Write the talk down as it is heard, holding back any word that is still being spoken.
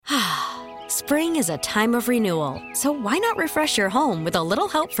Spring is a time of renewal, so why not refresh your home with a little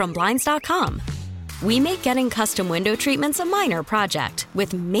help from Blinds.com? We make getting custom window treatments a minor project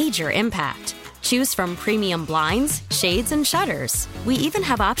with major impact. Choose from premium blinds, shades, and shutters. We even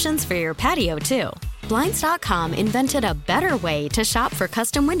have options for your patio, too. Blinds.com invented a better way to shop for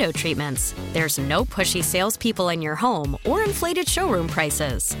custom window treatments. There's no pushy salespeople in your home or inflated showroom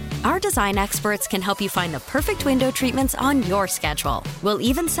prices. Our design experts can help you find the perfect window treatments on your schedule. We'll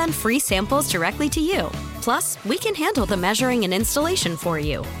even send free samples directly to you. Plus, we can handle the measuring and installation for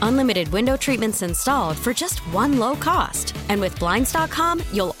you. Unlimited window treatments installed for just one low cost. And with Blinds.com,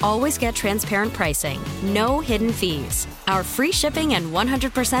 you'll always get transparent pricing. No hidden fees. Our free shipping and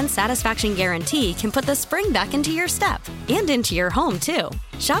 100% satisfaction guarantee can put the spring back into your step and into your home, too.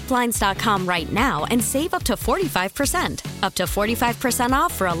 Shop Blinds.com right now and save up to 45%. Up to 45%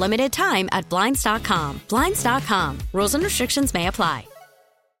 off for a limited time at Blinds.com. Blinds.com. Rules and restrictions may apply.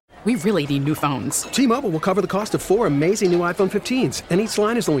 We really need new phones. T-Mobile will cover the cost of 4 amazing new iPhone 15s, and each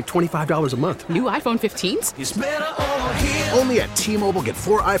line is only $25 a month. New iPhone 15s? It's better over here. Only at T-Mobile, get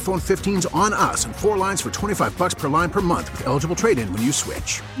 4 iPhone 15s on us and 4 lines for $25 per line per month with eligible trade-in when you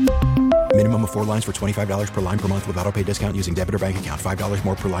switch. Minimum of 4 lines for $25 per line per month with autopay discount using debit or bank account. $5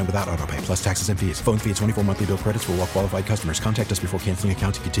 more per line without autopay, plus taxes and fees. Phone fee at 24 monthly bill credits for well-qualified customers. Contact us before canceling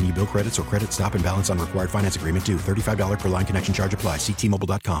account to continue bill credits or credit stop and balance on required finance agreement due. $35 per line connection charge applies. See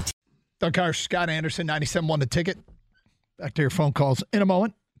T-Mobile.com. Doug Carr, Scott Anderson, 97.1 The Ticket. Back to your phone calls in a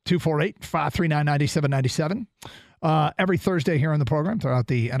moment. 248-539-9797. Every Thursday here on the program throughout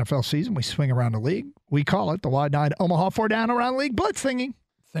the NFL season, we swing around the league. We call it the Wide-Eyed Omaha 4-Down Around the League Blitz Thingy.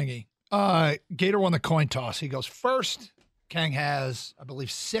 Gator won the coin toss. He goes first. Kang has, I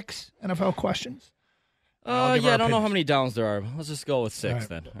believe, 6 NFL questions. I don't know how many downs there are. Let's just go with 6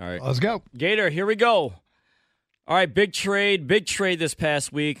 then. All right. Let's go. Gator, here we go. All right, big trade this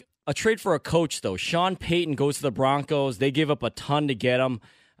past week. A trade for a coach, though. Sean Payton goes to the Broncos. They give up a ton to get him.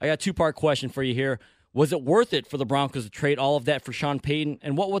 I got a 2-part question for you here. Was it worth it for the Broncos to trade all of that for Sean Payton?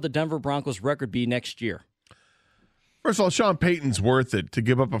 And what would the Denver Broncos record be next year? First of all, Sean Payton's worth it to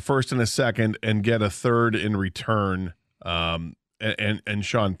give up a first and a second and get a third in return. And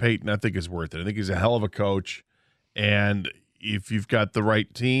Sean Payton, I think, is worth it. I think he's a hell of a coach. And if you've got the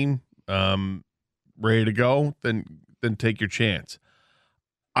right team ready to go, then take your chance.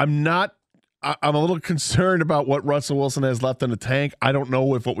 I'm a little concerned about what Russell Wilson has left in the tank. I don't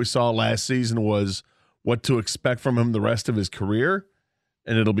know if what we saw last season was what to expect from him the rest of his career,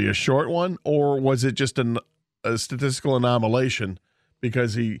 and it'll be a short one, or was it just a statistical anomalation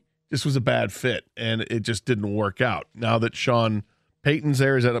because he just was a bad fit and it just didn't work out. Now that Sean Payton's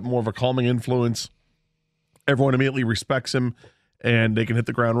there, is that more of a calming influence? Everyone immediately respects him and they can hit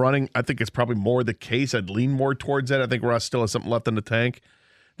the ground running. I think it's probably more the case. I'd lean more towards that. I think Russ still has something left in the tank.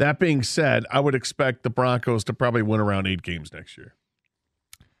 That being said, I would expect the Broncos to probably win around 8 games next year.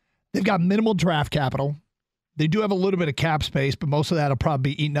 They've got minimal draft capital. They do have a little bit of cap space, but most of that will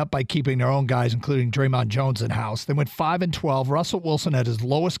probably be eaten up by keeping their own guys, including Draymond Jones in-house. They went 5-12. Russell Wilson had his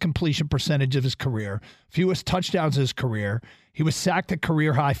lowest completion percentage of his career, fewest touchdowns of his career. He was sacked a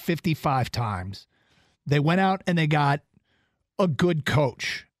career-high 55 times. They went out and they got a good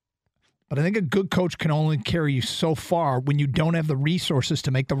coach. But I think a good coach can only carry you so far when you don't have the resources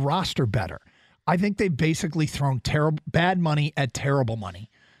to make the roster better. I think they've basically thrown bad money at terrible money.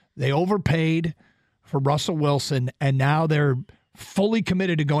 They overpaid for Russell Wilson, and now they're fully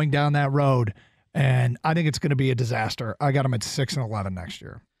committed to going down that road, and I think it's going to be a disaster. I got them at 6-11 next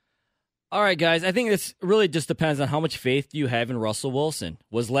year. All right, guys, I think this really just depends on how much faith you have in Russell Wilson.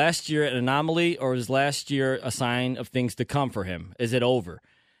 Was last year an anomaly, or was last year a sign of things to come for him? Is it over?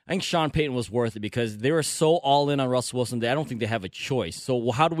 I think Sean Payton was worth it because they were so all in on Russell Wilson that I don't think they have a choice.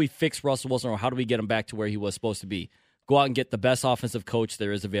 So how do we fix Russell Wilson, or how do we get him back to where he was supposed to be? Go out and get the best offensive coach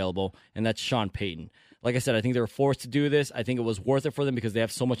there is available, and that's Sean Payton. Like I said, I think they were forced to do this. I think it was worth it for them because they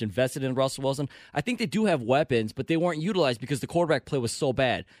have so much invested in Russell Wilson. I think they do have weapons, but they weren't utilized because the quarterback play was so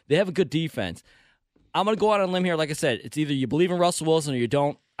bad. They have a good defense. I'm going to go out on a limb here. Like I said, it's either you believe in Russell Wilson or you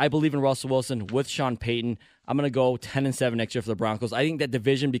don't. I believe in Russell Wilson with Sean Payton. I'm going to go 10-7 next year for the Broncos. I think that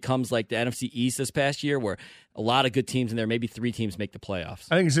division becomes like the NFC East this past year where a lot of good teams in there, maybe 3 teams make the playoffs.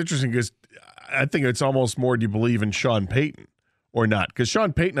 I think it's interesting because I think it's almost more, do you believe in Sean Payton or not? Because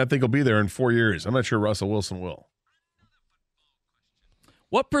Sean Payton, I think, will be there in 4 years. I'm not sure Russell Wilson will.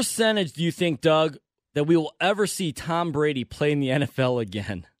 What percentage do you think, Doug, that we will ever see Tom Brady play in the NFL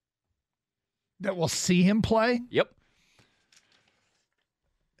again? That we'll see him play? Yep.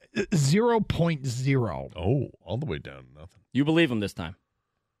 0.0. Oh, all the way down to nothing. You believe him this time?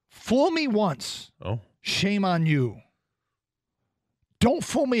 Fool me once. Oh. Shame on you. Don't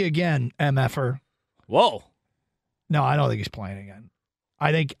fool me again, MFer. Whoa. No, I don't think he's playing again.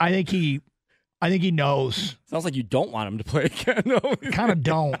 I think he knows. Sounds like you don't want him to play again. No. Kind of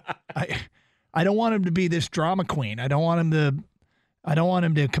don't. I don't want him to be this drama queen. I don't want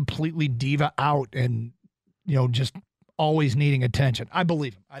him to completely diva out and just always needing attention. I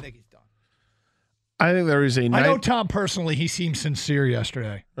believe him. I think he's done. I think there is a. I know Tom personally. He seemed sincere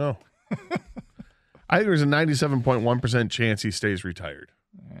yesterday. Oh. I think there's a 97.1% chance he stays retired.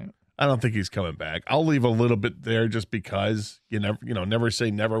 I don't think he's coming back. I'll leave a little bit there just because never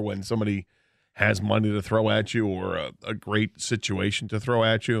say never when somebody has money to throw at you or a great situation to throw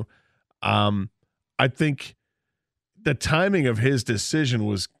at you. I think the timing of his decision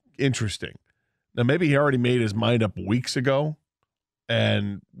was interesting. Now, maybe he already made his mind up weeks ago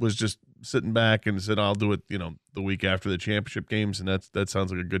and was just sitting back and said, I'll do it, the week after the championship games, and that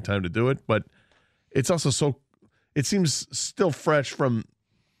sounds like a good time to do it. But it's also it seems still fresh from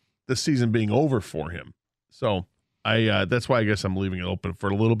the season being over for him. So that's why I guess I'm leaving it open for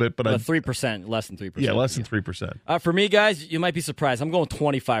a little bit. But 3%, less than 3%. Yeah, less than 3%. For me, guys, you might be surprised. I'm going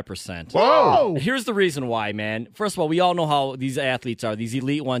 25%. Whoa! Here's the reason why, man. First of all, we all know how these athletes are. These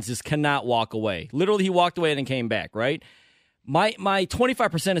elite ones just cannot walk away. Literally, he walked away and then came back, right? My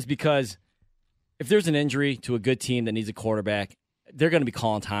 25% is because if there's an injury to a good team that needs a quarterback, they're going to be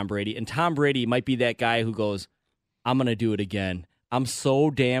calling Tom Brady. And Tom Brady might be that guy who goes, I'm going to do it again. I'm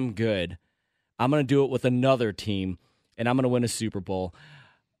so damn good. I'm going to do it with another team, and I'm going to win a Super Bowl.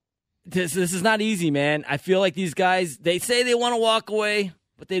 This is not easy, man. I feel like these guys, they say they want to walk away,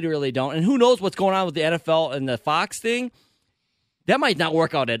 but they really don't. And who knows what's going on with the NFL and the Fox thing? That might not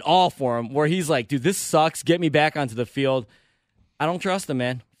work out at all for him, where he's like, dude, this sucks. Get me back onto the field. I don't trust him,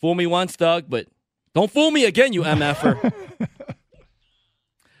 man. Fool me once, Doug, but don't fool me again, you MFer.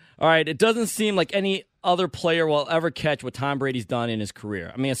 All right, it doesn't seem like any other player will ever catch what Tom Brady's done in his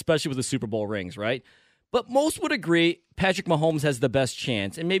career. I mean, especially with the Super Bowl rings, right? But most would agree Patrick Mahomes has the best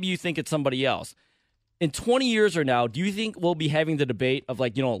chance, and maybe you think it's somebody else. In 20 years or now, do you think we'll be having the debate of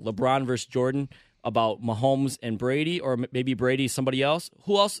LeBron versus Jordan about Mahomes and Brady, or maybe Brady somebody else?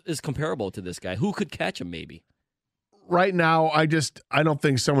 Who else is comparable to this guy? Who could catch him maybe? Right now, I don't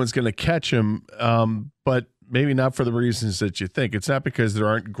think someone's going to catch him, but maybe not for the reasons that you think. It's not because there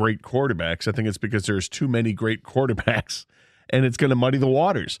aren't great quarterbacks. I think it's because there's too many great quarterbacks, and it's going to muddy the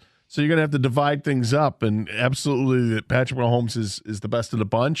waters. So you're going to have to divide things up, and absolutely that Patrick Mahomes is the best of the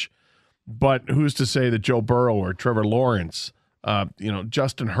bunch, but who's to say that Joe Burrow or Trevor Lawrence,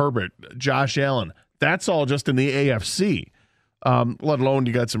 Justin Herbert, Josh Allen, that's all just in the AFC. Let alone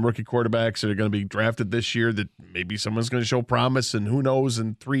you got some rookie quarterbacks that are going to be drafted this year that maybe someone's going to show promise, and who knows,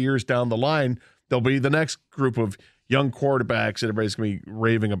 in 3 years down the line, there'll be the next group of young quarterbacks that everybody's going to be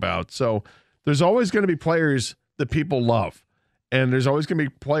raving about. So there's always going to be players that people love, and there's always going to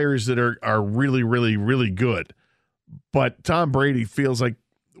be players that are really, really, really good. But Tom Brady feels like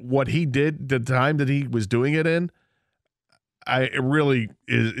what he did, the time that he was doing it in, it really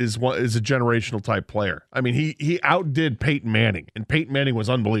is a generational type player. I mean, he outdid Peyton Manning, and Peyton Manning was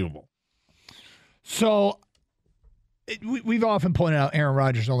unbelievable. So we've often pointed out Aaron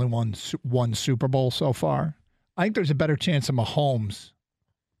Rodgers only won one Super Bowl so far. I think there's a better chance that Mahomes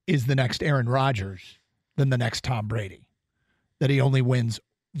is the next Aaron Rodgers than the next Tom Brady, that he only wins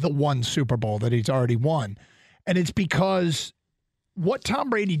the one Super Bowl that he's already won. And it's because what Tom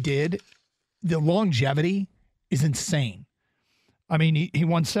Brady did, the longevity is insane. I mean, he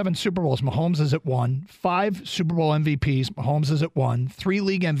won 7 Super Bowls. Mahomes is at 1. 5 Super Bowl MVPs. Mahomes is at 1. 3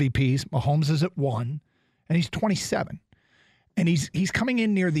 league MVPs. Mahomes is at 1. And he's 27. And he's coming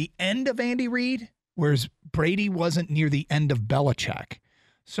in near the end of Andy Reid, whereas Brady wasn't near the end of Belichick.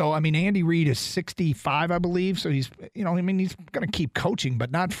 So, I mean, Andy Reid is 65, I believe. So he's going to keep coaching,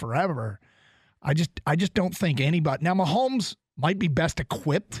 but not forever. I just don't think anybody. Now, Mahomes might be best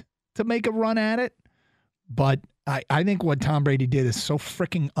equipped to make a run at it, but I think what Tom Brady did is so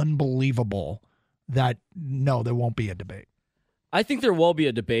freaking unbelievable that, no, there won't be a debate. I think there will be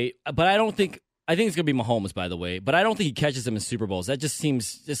a debate, but I think it's going to be Mahomes, by the way, but I don't think he catches him in Super Bowls. That just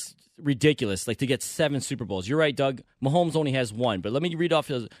seems just ridiculous, like to get 7 Super Bowls. You're right, Doug. Mahomes only has 1, but let me read off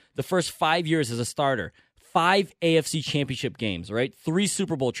the first 5 years as a starter. 5 AFC championship games, right? 3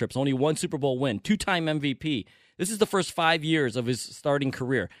 Super Bowl trips, only 1 Super Bowl win, 2-time MVP. This is the first 5 years of his starting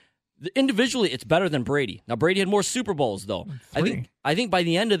career. Individually, it's better than Brady. Now, Brady had more Super Bowls, though. 3. I think by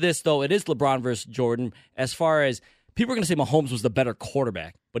the end of this, though, it is LeBron versus Jordan. As far as people are going to say Mahomes was the better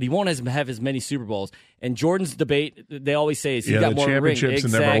quarterback, but he won't have as many Super Bowls. And Jordan's debate, they always say, is he got more rings. Championships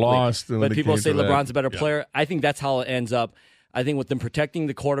and never lost. But people say LeBron's a better player. I think that's how it ends up. I think with them protecting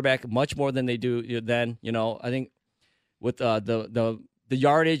the quarterback much more than they do then, I think with the the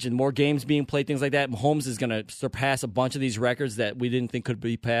yardage and more games being played, things like that, Mahomes is going to surpass a bunch of these records that we didn't think could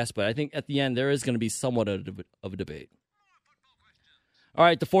be passed. But I think at the end, there is going to be somewhat of a debate. All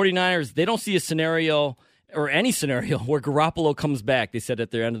right, the 49ers, they don't see a scenario or any scenario where Garoppolo comes back, they said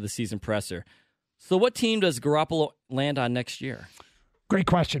at their end of the season presser. So what team does Garoppolo land on next year? Great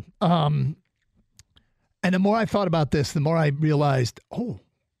question. And the more I thought about this, the more I realized,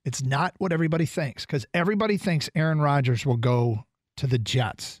 it's not what everybody thinks, because everybody thinks Aaron Rodgers will go to the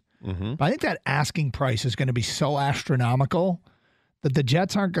Jets. Mm-hmm. But I think that asking price is going to be so astronomical that the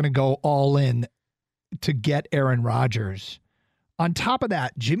Jets aren't going to go all in to get Aaron Rodgers. On top of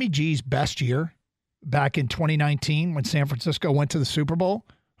that, Jimmy G's best year back in 2019 when San Francisco went to the Super Bowl,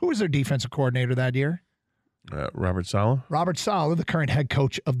 who was their defensive coordinator that year? Robert Saleh. Robert Saleh, the current head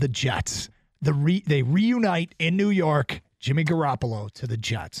coach of the Jets. They reunite in New York, Jimmy Garoppolo to the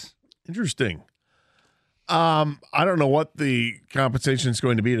Jets. Interesting. I don't know what the compensation is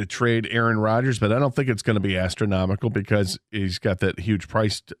going to be to trade Aaron Rodgers, but I don't think it's going to be astronomical because he's got that huge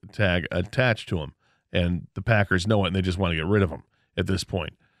price tag attached to him, and the Packers know it, and they just want to get rid of him at this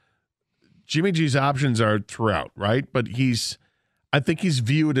point. Jimmy G's options are throughout, right? But I think he's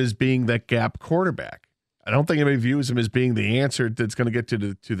viewed as being that gap quarterback. I don't think anybody views him as being the answer that's going to get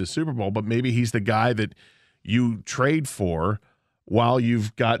to the Super Bowl, but maybe he's the guy that you trade for while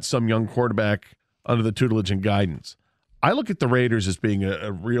you've got some young quarterback under the tutelage and guidance. I look at the Raiders as being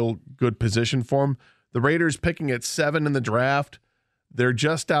a real good position for him. The Raiders picking at 7 in the draft, they're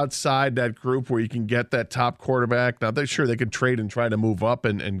just outside that group where you can get that top quarterback. Now, they're sure they could trade and try to move up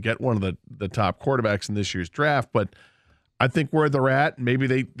and get one of the top quarterbacks in this year's draft, but I think where they're at, maybe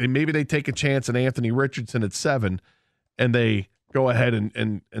they take a chance at Anthony Richardson at 7, and they go ahead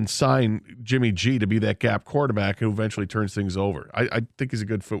and sign Jimmy G to be that gap quarterback who eventually turns things over. I think he's a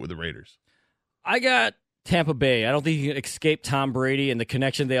good fit with the Raiders. I got Tampa Bay. I don't think you can escape Tom Brady and the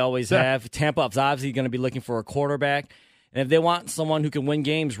connection they always have. Tampa's obviously going to be looking for a quarterback. And if they want someone who can win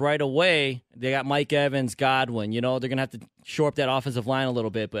games right away, they got Mike Evans, Godwin. They're going to have to shore up that offensive line a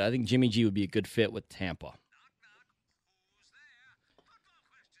little bit, but I think Jimmy G would be a good fit with Tampa.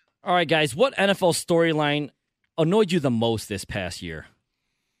 All right, guys, what NFL storyline annoyed you the most this past year?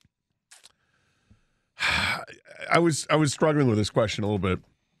 I was struggling with this question a little bit.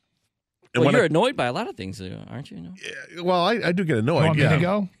 Well, you're annoyed by a lot of things, aren't you? Yeah, well, I do get annoyed. Want me to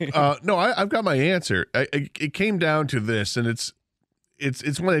go? No, I've got my answer. It came down to this, and it's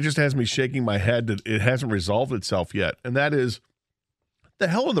one that just has me shaking my head that it hasn't resolved itself yet, and that is, the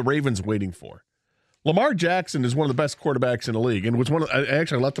hell are the Ravens waiting for? Lamar Jackson is one of the best quarterbacks in the league, and I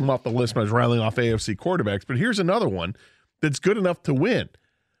actually left him off the list when I was rattling off AFC quarterbacks, but here's another one that's good enough to win,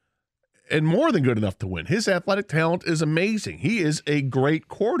 and more than good enough to win. His athletic talent is amazing. He is a great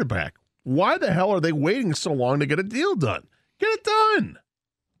quarterback. Why the hell are they waiting so long to get a deal done? Get it done.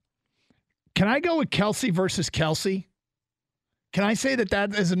 Can I go with Kelsey versus Kelsey? Can I say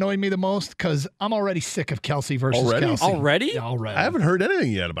that has annoyed me the most? Because I'm already sick of Kelsey versus Kelsey. Already? Yeah, already. I haven't heard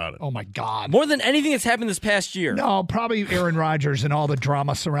anything yet about it. Oh, my God. More than anything that's happened this past year. No, probably Aaron Rodgers and all the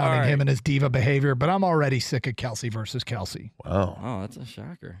drama surrounding him and his diva behavior, but I'm already sick of Kelsey versus Kelsey. Wow. Oh, that's a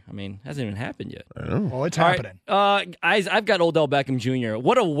shocker. I mean, it hasn't even happened yet. I know. Well, it's happening. Guys, I've got Odell Beckham Jr.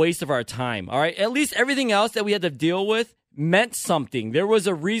 What a waste of our time. All right. At least everything else that we had to deal with meant something. There was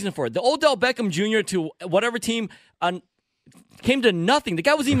a reason for it. The Odell Beckham Jr. to whatever team came to nothing. The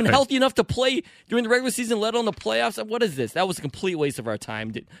guy wasn't even healthy enough to play during the regular season, let alone the playoffs. What is this? That was a complete waste of our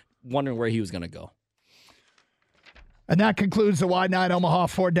time, wondering where he was going to go. And that concludes the Wide Night Omaha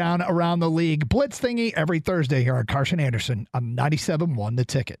 4 Down Around the League Blitz Thingy every Thursday here on Carson Anderson on 97.1 The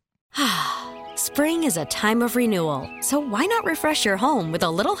Ticket. Spring is a time of renewal, so why not refresh your home with a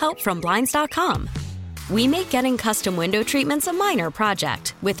little help from Blinds.com? We make getting custom window treatments a minor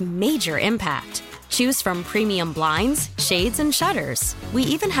project with major impact. Choose from premium blinds, shades, and shutters. We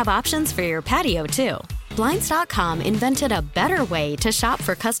even have options for your patio, too. Blinds.com invented a better way to shop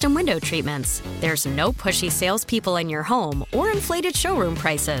for custom window treatments. There's no pushy salespeople in your home or inflated showroom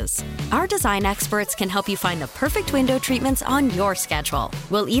prices. Our design experts can help you find the perfect window treatments on your schedule.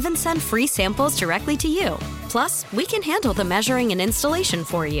 We'll even send free samples directly to you. Plus, we can handle the measuring and installation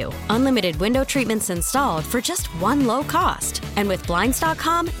for you. Unlimited window treatments installed for just one low cost. And with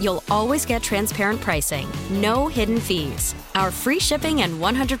Blinds.com, you'll always get transparent pricing. No hidden fees. Our free shipping and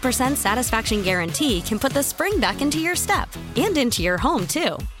 100% satisfaction guarantee can put the spring back into your step and into your home,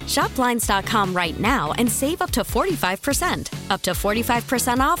 too. Shop Blinds.com right now and save up to 45%. Up to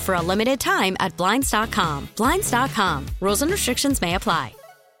 45% off for a limited time at Blinds.com. Blinds.com. Rules and restrictions may apply.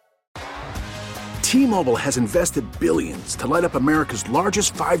 T-Mobile has invested billions to light up America's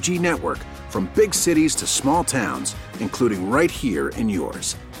largest 5G network, from big cities to small towns, including right here in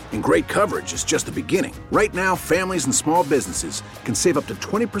yours. And great coverage is just the beginning. Right now, families and small businesses can save up to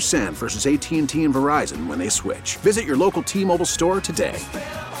 20% versus AT&T and Verizon when they switch. Visit your local T-Mobile store today.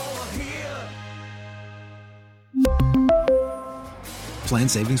 Plan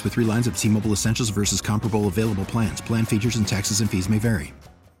savings with 3 lines of T-Mobile Essentials versus comparable available plans. Plan features and taxes and fees may vary.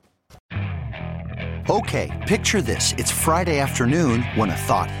 Okay, picture this. It's Friday afternoon when a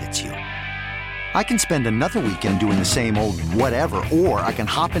thought hits you. I can spend another weekend doing the same old whatever, or I can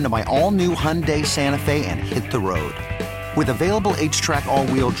hop into my all-new Hyundai Santa Fe and hit the road. With available H-Track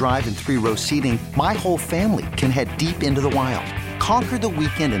all-wheel drive and 3-row seating, my whole family can head deep into the wild. Conquer the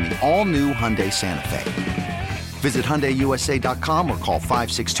weekend in the all-new Hyundai Santa Fe. Visit HyundaiUSA.com or call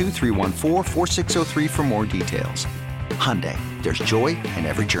 562-314-4603 for more details. Hyundai, there's joy in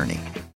every journey.